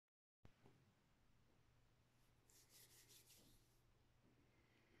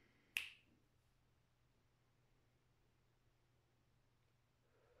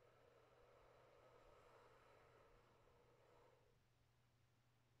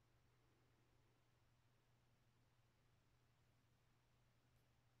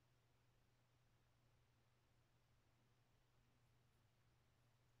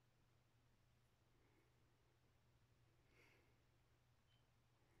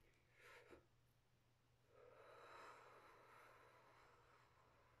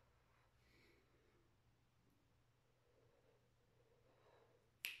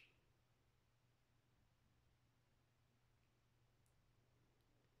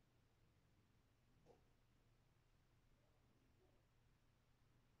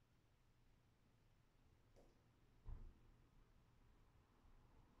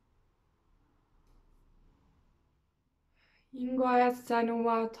Ingoya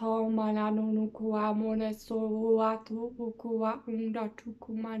sanua to mana nunukua mone soa tu ukua unda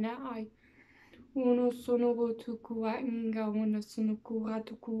tukumana ai. Uno sono tukua inga una sunukura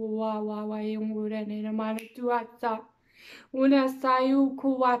tukua wa yungure ne mana tuata. Una sayu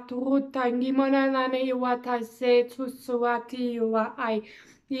kuwa turuta ngimana nane iwata se tusuati iwa ai.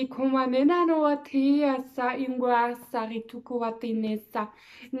 Ikumanena no atia sa ingwa sari tukuati nesa.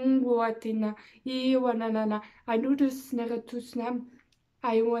 Ngwatina iwanana. Anudus neratusnam.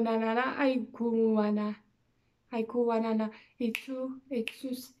 Aiwanana aikuwana. Aikuwanana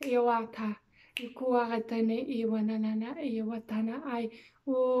itsus iwata. Ikuaratane iwanana iwatana ai.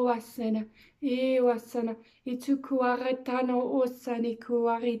 Uwasana. Iwasana. Itukuaretano osa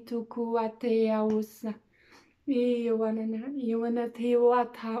nikuaritukuatea osa. Iwana te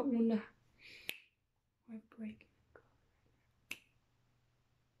wata una. We're breaking.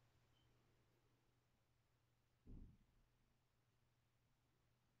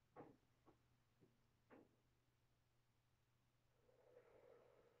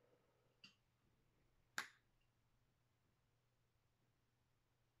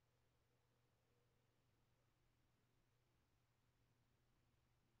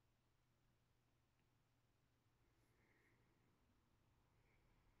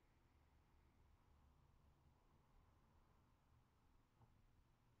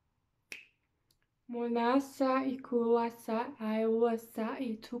 Monasa ikuasa aiwasa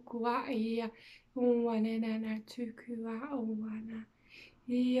itukua ia uwanena tukua uwana.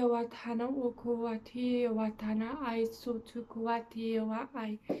 Ia watana ukuati watana aiso tukuati wa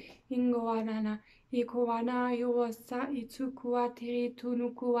ai ingoanana ikuana iwasa itukuati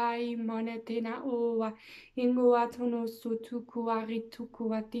tunukuai monetena uwa ingoatono sutukuari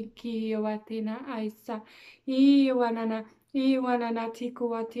tukuati kiwatina aisa iwanana. Iwanana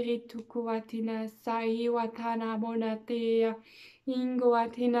tikuatiri tukuatina sa iwatana monatea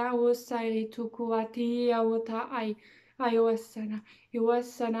ingoatina usairi tukuatia wata ai aiwasana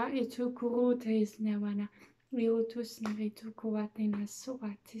iwasana itukurutes newana iutusneri tukuatina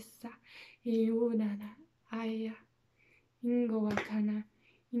suatisa iunana aya ingoatana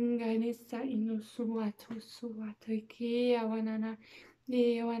inganisa inusuatu suatu kia wanana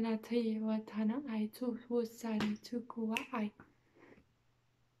Iwana te watana ai tu usani tukua ai.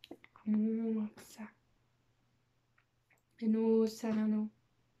 Kumsa. Inu sanano.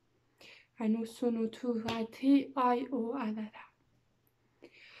 Anu sunu tu te ai o alada.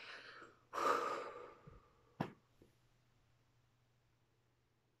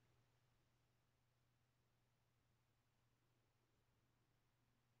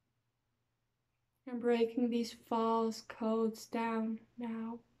 I'm breaking these false codes down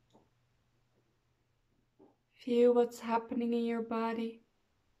now. Feel what's happening in your body.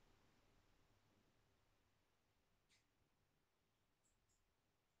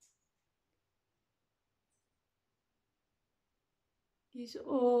 These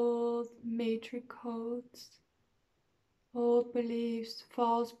old matrix codes, old beliefs,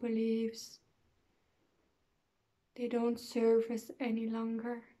 false beliefs, they don't serve us any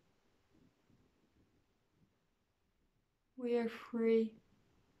longer. We are free.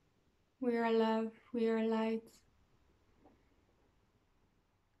 We are love. We are light.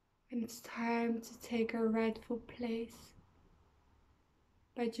 And it's time to take our rightful place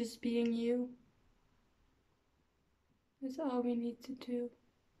by just being you. That's all we need to do.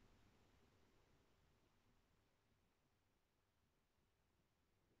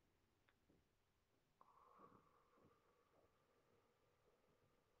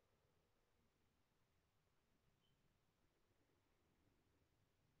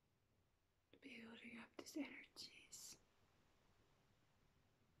 Building up these energies.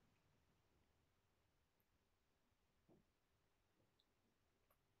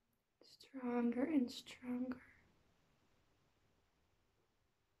 Stronger and stronger.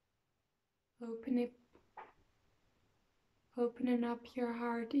 Opening up your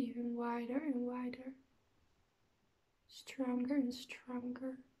heart even wider and wider. Stronger and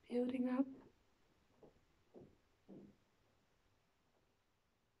stronger. Building up.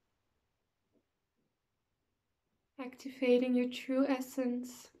 Activating your true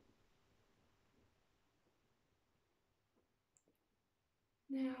essence.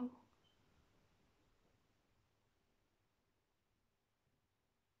 Now.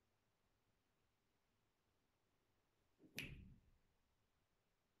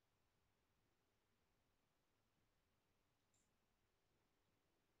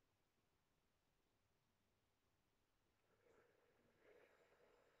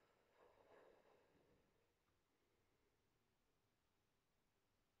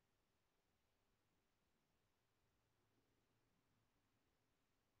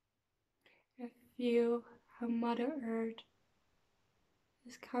 feel how Mother Earth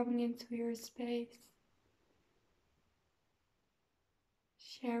is coming into your space,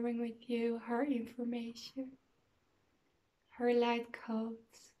 sharing with you her information, her light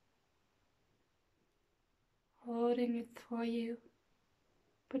codes, holding it for you,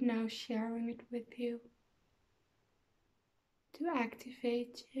 but now sharing it with you to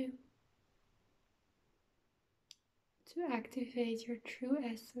activate you, to activate your true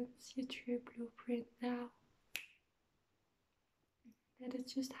essence, your true blueprint now. Let it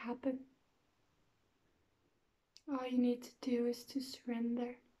just happen. All you need to do is to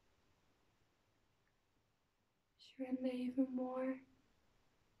surrender. Surrender even more.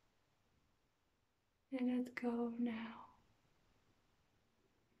 And let go now.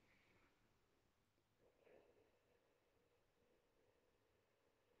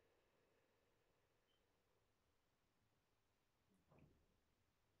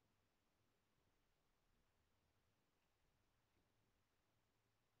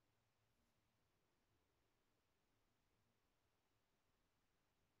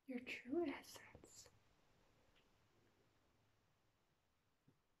 Your true essence.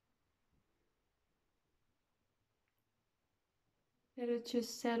 Let it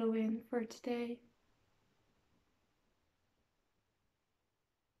just settle in for today.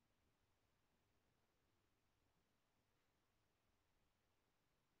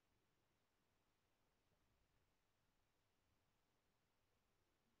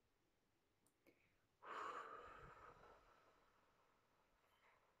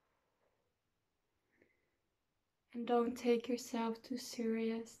 And don't take yourself too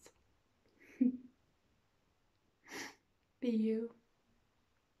serious. Be you.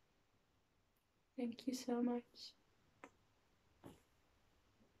 Thank you so much.